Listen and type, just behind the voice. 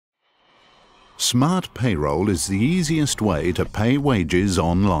SmartPayroll is the easiest way to pay wages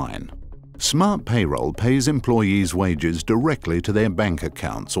online. SmartPayroll pays employees' wages directly to their bank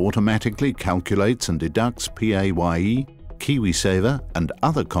accounts, automatically calculates and deducts PAYE, KiwiSaver and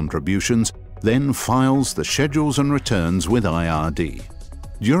other contributions, then files the schedules and returns with IRD.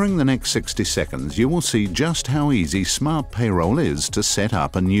 During the next 60 seconds, you will see just how easy SmartPayroll is to set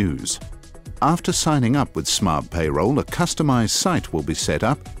up and use. After signing up with SmartPayroll, a customized site will be set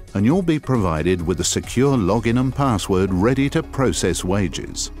up and you'll be provided with a secure login and password ready to process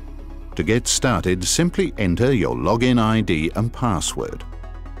wages. To get started, simply enter your login ID and password.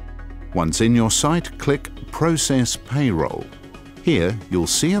 Once in your site, click Process Payroll. Here, you'll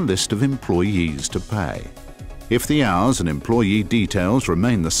see a list of employees to pay. If the hours and employee details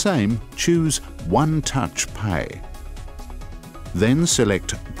remain the same, choose One Touch Pay. Then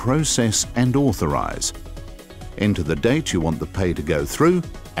select Process and Authorize. Enter the date you want the pay to go through,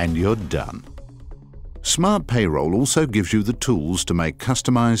 and you're done. SmartPayroll also gives you the tools to make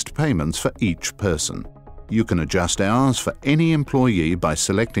customized payments for each person. You can adjust hours for any employee by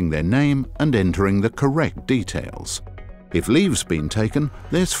selecting their name and entering the correct details. If leave's been taken,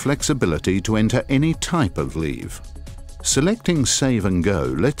 there's flexibility to enter any type of leave. Selecting Save and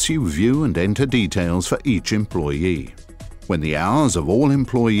Go lets you view and enter details for each employee. When the hours of all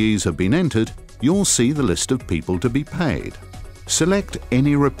employees have been entered, you'll see the list of people to be paid. Select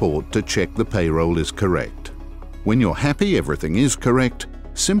any report to check the payroll is correct. When you're happy everything is correct,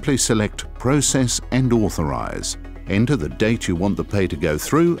 simply select Process and Authorize. Enter the date you want the pay to go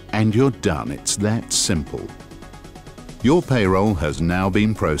through and you're done. It's that simple. Your payroll has now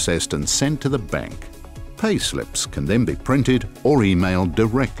been processed and sent to the bank. Pay slips can then be printed or emailed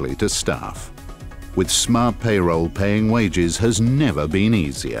directly to staff. With SmartPayroll, paying wages has never been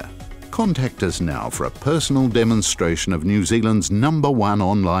easier. Contact us now for a personal demonstration of New Zealand's #1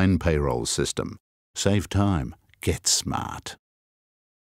 online payroll system. Save time. Get smart.